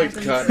 that didn't I liked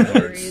happen Cotton for other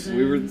Hearts.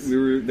 we reasons.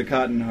 were the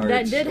Cotton Hearts.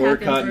 That did or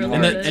happen Cotton for a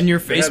Hearts. little bit. and your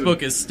They haven't-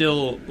 Facebook is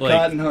still like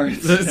Cotton Hearts.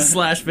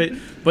 /.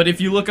 But if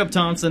you look up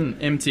Thompson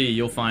MT,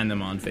 you'll find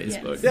them on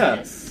Facebook. Yeah.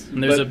 Yes.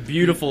 And there's But- a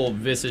beautiful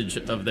visage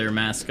of their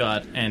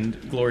mascot and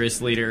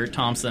glorious leader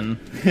Thompson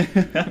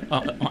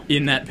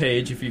in that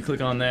page. If you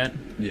click on that,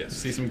 Yes.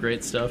 see some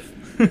great stuff.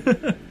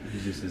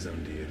 He's just his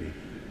own deity.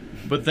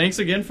 But thanks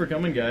again for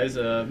coming, guys.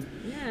 Yeah,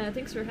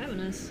 thanks for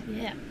having us.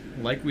 Yeah.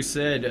 Like we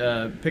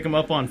said, pick them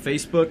up on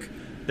Facebook.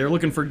 They're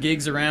looking for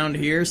gigs around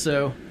here,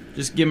 so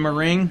just give them a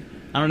ring.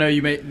 I don't know.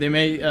 They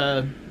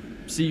may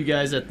see you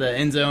guys at the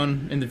End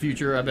Zone in the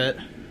future. I bet.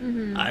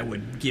 I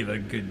would give a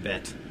good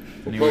bet.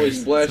 We'll Anyways, probably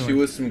splash so you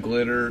with some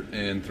glitter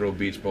and throw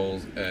beach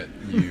balls at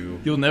you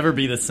You'll never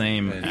be the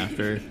same and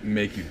after.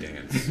 make you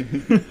dance.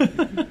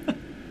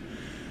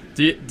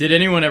 Did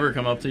anyone ever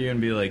come up to you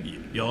and be like,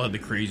 "Y'all had the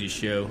crazy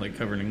show, like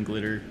covered in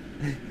glitter"?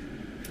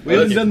 We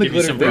haven't done the Give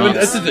you glitter. some thing. props.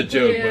 That's just a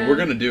joke, Yeah. but we're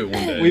gonna do it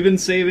one day. We've been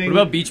saving. What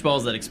about beach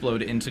balls that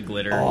explode into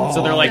glitter?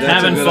 So they're like that's a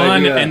having good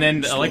fun, idea. and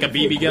then like a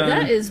BB gun.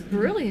 That is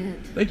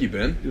brilliant. Thank you,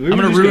 Ben. We I'm were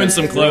gonna just ruin gonna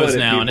some throw clothes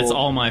it at now, and it's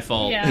people. all my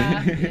fault.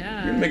 Yeah. You're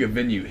Yeah. gonna make a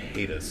venue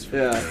hate us.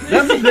 Yeah,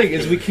 that's the thing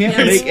is we can't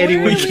Yeah, make where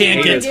anyone. We do can't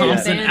we get a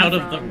Thompson band out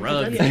of from? the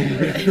rug.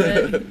 That's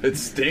good. It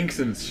stinks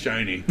and it's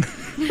shiny.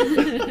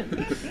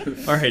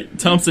 All right,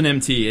 Thompson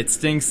MT. It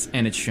stinks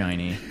and it's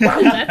shiny.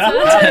 That's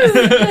us.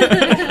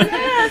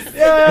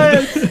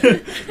 Yes.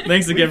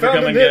 Thanks again for found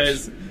coming, a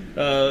guys.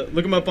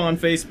 Look them up on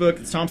Facebook.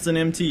 It's Thompson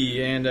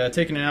MT, and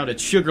taking it out at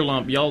Sugar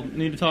Lump. Y'all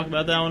need to talk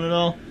about that one at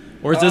all,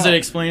 or does it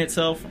explain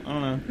itself? I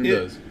don't know. It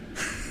does.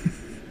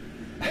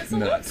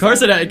 Nuts.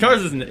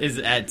 Carson is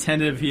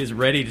attentive. He is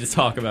ready to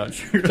talk about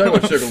Sugar Talk Lump.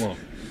 about Sugar Lump.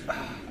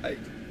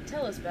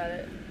 Tell us about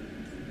it.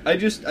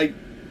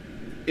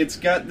 It's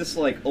got this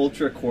like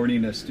ultra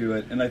corniness to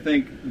it, and I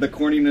think the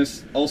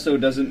corniness also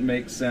doesn't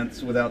make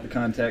sense without the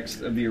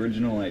context of the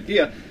original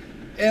idea.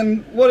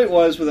 And what it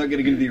was, without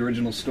getting into the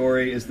original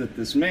story, is that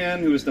this man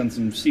who has done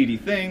some seedy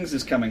things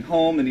is coming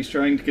home, and he's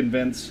trying to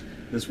convince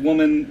this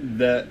woman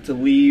that to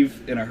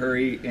leave in a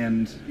hurry,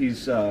 and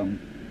he's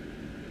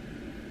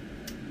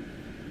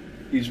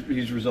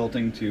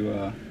resulting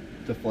to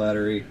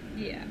flattery,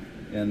 Yeah.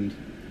 and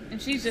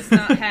And she's just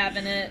not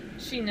having it.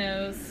 She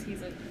knows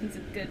he's a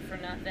good for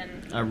nothing.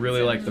 I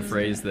really like the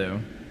phrase though,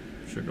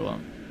 Sugar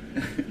Lump.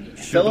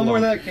 tell him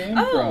where that came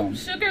Oh, from.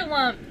 Sugar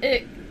Lump.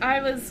 I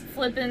was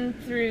flipping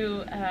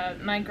through,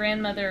 my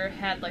grandmother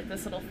had like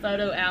this little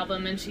photo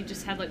album, and she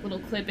just had like little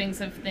clippings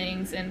of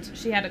things, and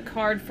she had a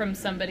card from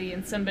somebody,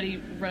 and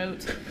somebody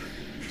wrote,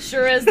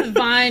 "Sure as the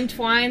vine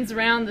twines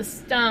around the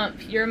stump,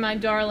 you're my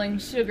darling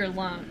Sugar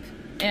Lump."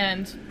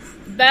 And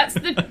that's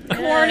the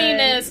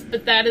corniness,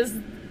 but that is...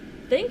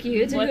 Thank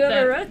you to What whoever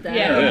the- wrote that.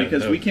 Yeah. Yeah,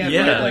 because we can't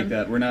Yeah. write like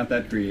that. We're not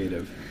that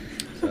creative.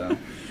 So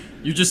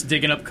You're just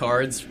digging up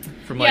cards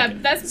from like Yeah,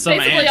 that's some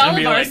basically aunt all and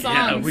of be our like,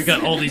 yeah, songs. we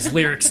got all these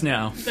lyrics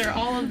now. They're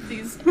all of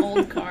these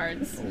old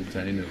cards. Old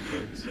tiny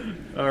notebooks.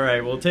 All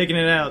right, well, taking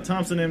it out,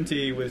 Thompson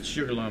MT with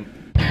Sugar Lump.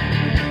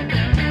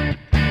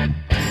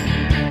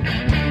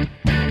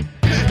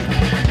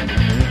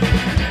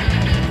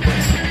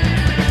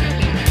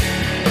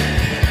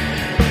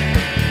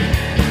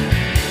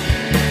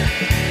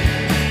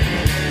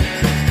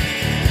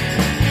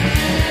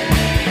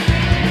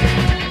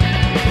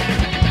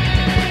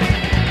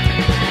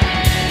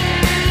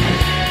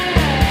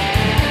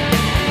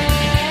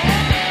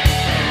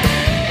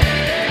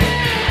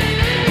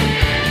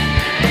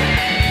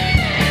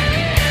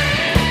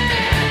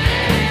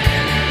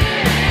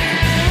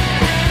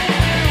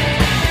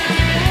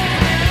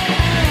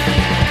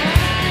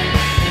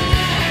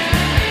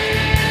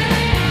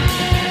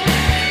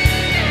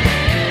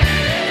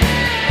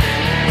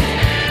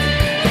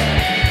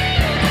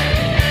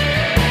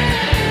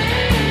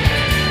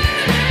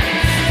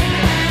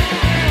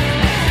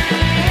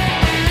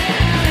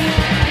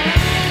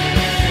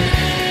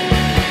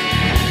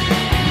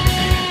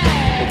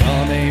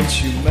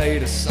 You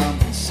made of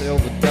something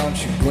silver, don't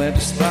you glint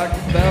just like a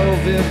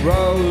velvet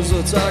rose?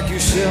 It's like you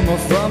shimmer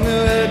from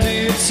your head to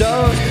your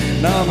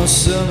toes. Now I'm a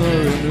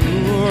simmering,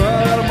 ooh,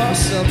 right out of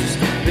myself just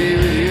to be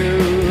with you.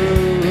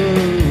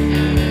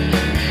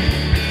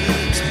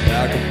 So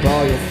pack up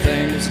all your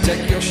things,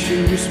 take your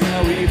shoes,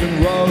 now we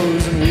even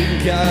rose, and we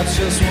can catch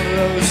just one of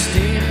those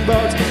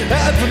steamboats.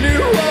 Head for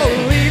New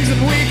Orleans,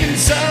 and we can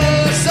tell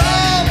us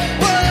all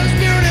what is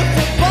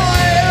beautiful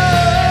boys.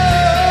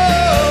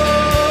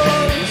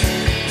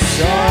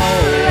 So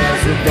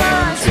as we're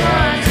gone, so I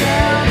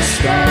tell the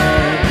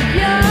story.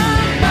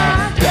 You're my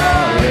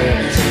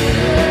darling, to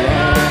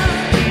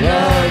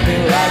love me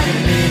like you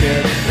need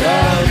it,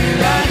 love me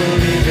like I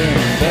believe in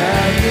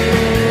bad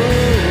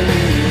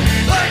news.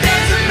 Like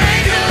there's an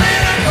angel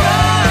in a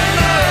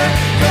corner,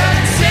 but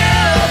it's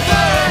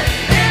silver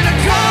in the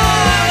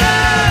corner,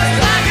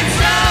 like it's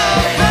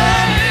over,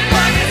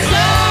 like it's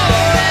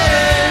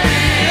already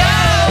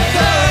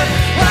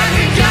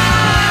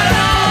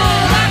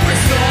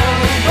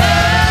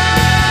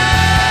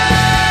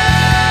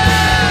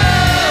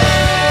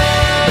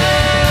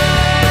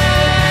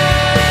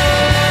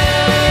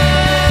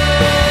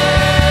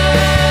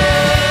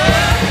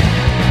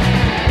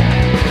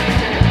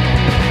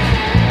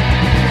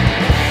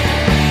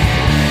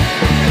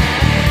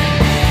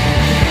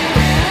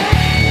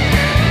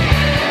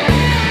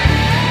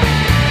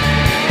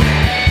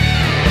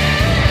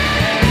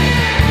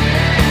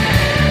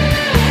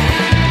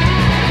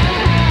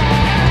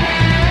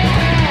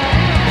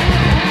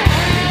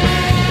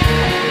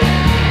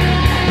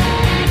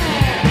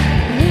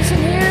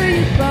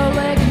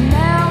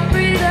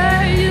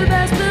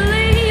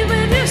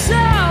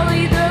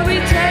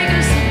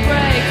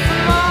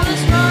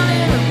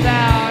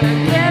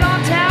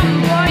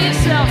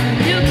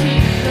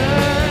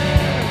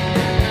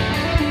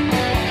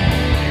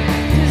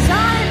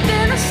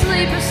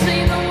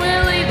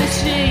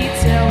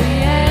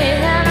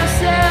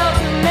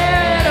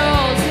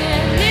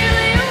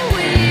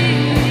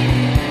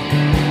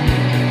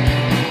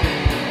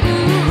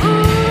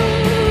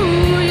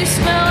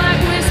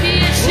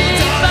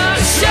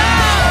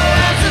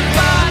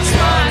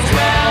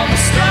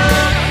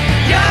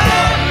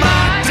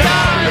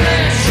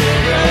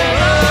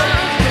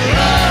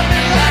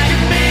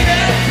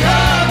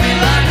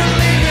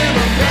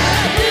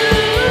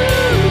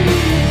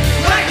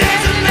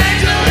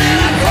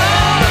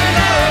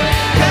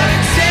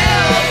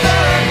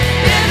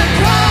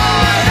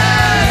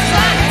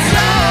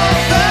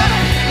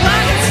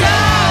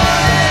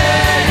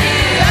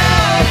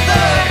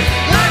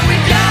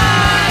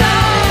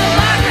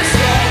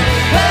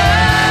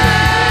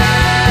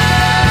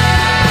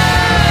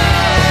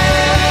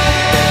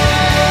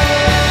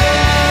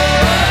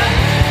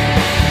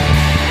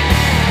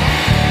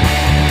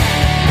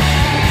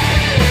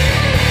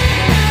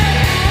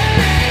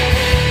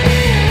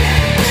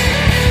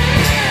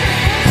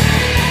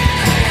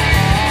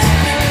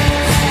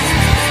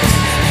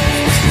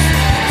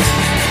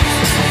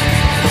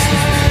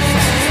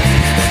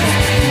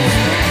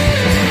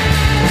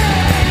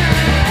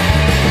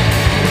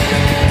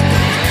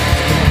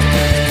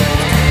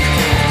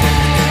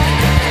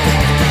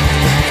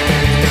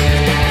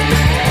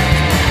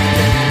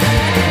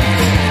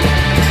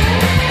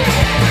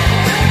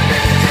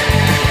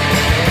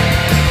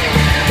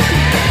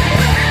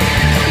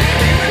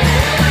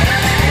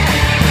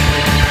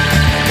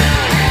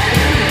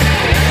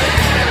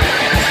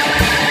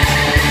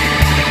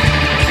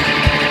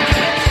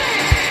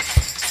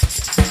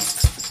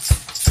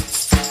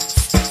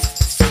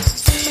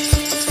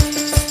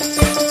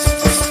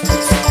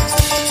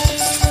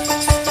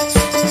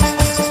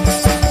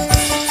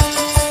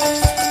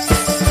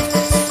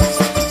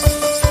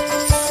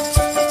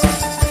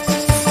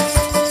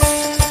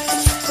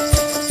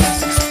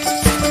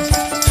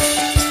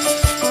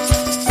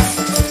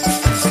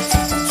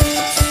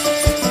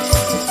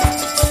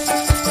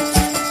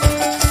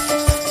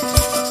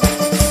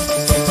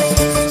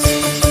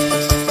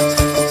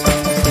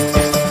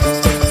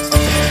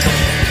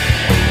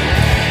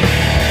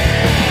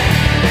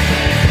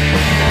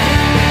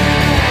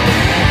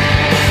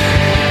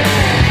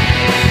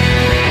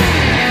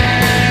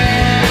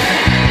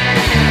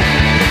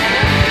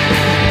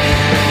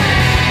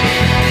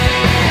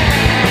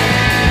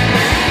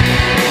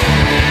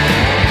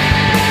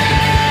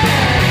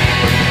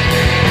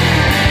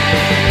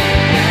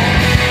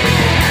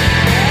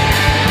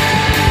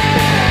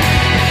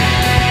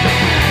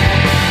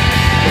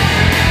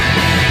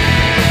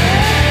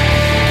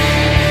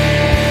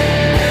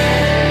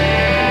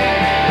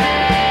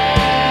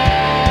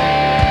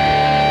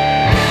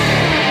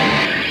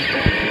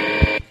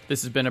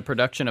This has been a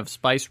production of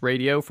Spice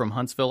Radio from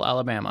Huntsville,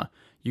 Alabama.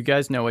 You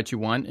guys know what you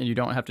want, and you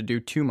don't have to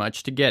do too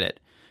much to get it.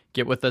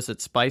 Get with us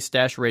at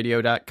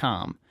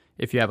spice-radio.com.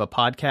 If you have a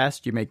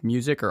podcast, you make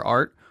music or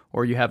art,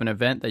 or you have an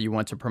event that you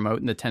want to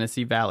promote in the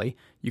Tennessee Valley,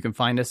 you can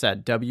find us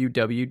at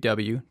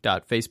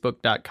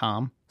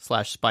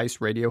www.facebook.com/Spice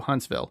Radio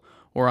Huntsville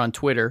or on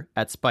Twitter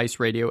at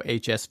Spice Radio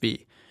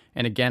HSV.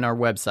 And again, our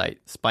website,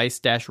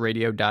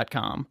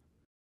 spice-radio.com.